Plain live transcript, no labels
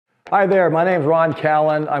Hi there, my name's Ron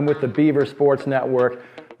Callan. I'm with the Beaver Sports Network.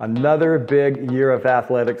 Another big year of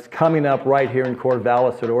athletics coming up right here in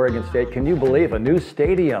Corvallis at Oregon State. Can you believe a new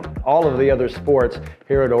stadium? All of the other sports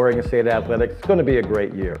here at Oregon State Athletics. It's going to be a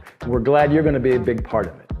great year. We're glad you're going to be a big part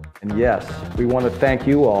of it. And yes, we want to thank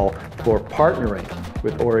you all for partnering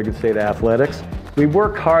with Oregon State Athletics. We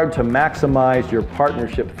work hard to maximize your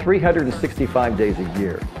partnership 365 days a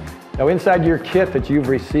year. Now, inside your kit that you've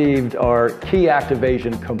received are key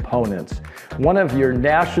activation components. One of your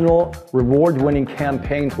national reward-winning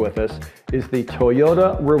campaigns with us is the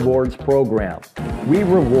Toyota Rewards Program. We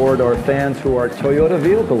reward our fans who are Toyota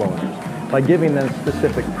vehicle owners by giving them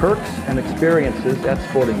specific perks and experiences at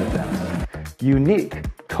sporting events, unique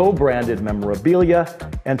co-branded memorabilia,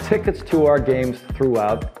 and tickets to our games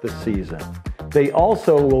throughout the season. They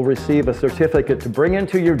also will receive a certificate to bring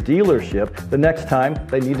into your dealership the next time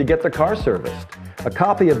they need to get their car serviced. A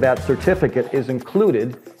copy of that certificate is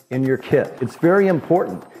included in your kit. It's very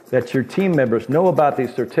important that your team members know about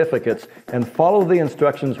these certificates and follow the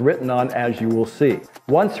instructions written on, as you will see.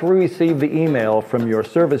 Once we receive the email from your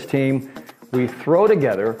service team, we throw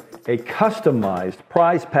together a customized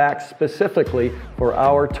prize pack specifically for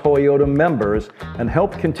our Toyota members and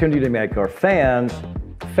help continue to make our fans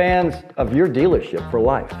of your dealership for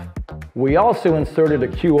life. We also inserted a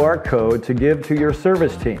QR code to give to your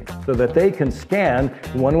service team so that they can scan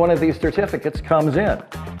when one of these certificates comes in.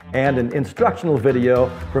 And an instructional video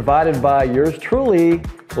provided by yours truly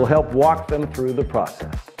will help walk them through the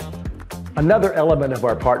process. Another element of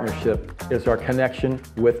our partnership is our connection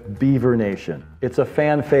with Beaver Nation. It's a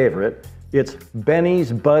fan favorite. It's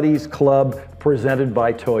Benny's Buddies Club presented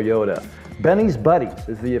by Toyota. Benny's Buddies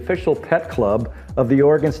is the official pet club of the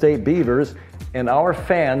Oregon State Beavers, and our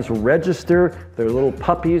fans register their little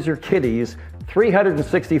puppies or kitties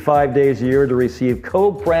 365 days a year to receive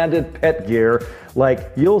co-branded pet gear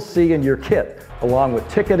like you'll see in your kit, along with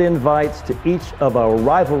ticket invites to each of our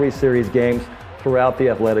rivalry series games throughout the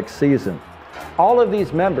athletic season. All of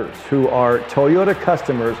these members who are Toyota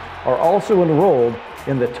customers are also enrolled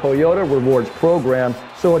in the Toyota Rewards Program,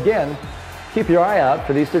 so again, keep your eye out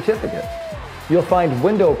for these certificates. You'll find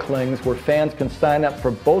window clings where fans can sign up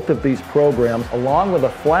for both of these programs, along with a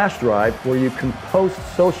flash drive where you can post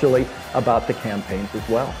socially about the campaigns as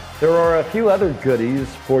well. There are a few other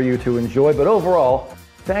goodies for you to enjoy, but overall,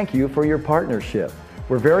 thank you for your partnership.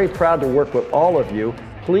 We're very proud to work with all of you.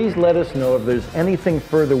 Please let us know if there's anything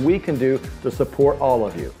further we can do to support all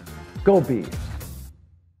of you. Go Beavs!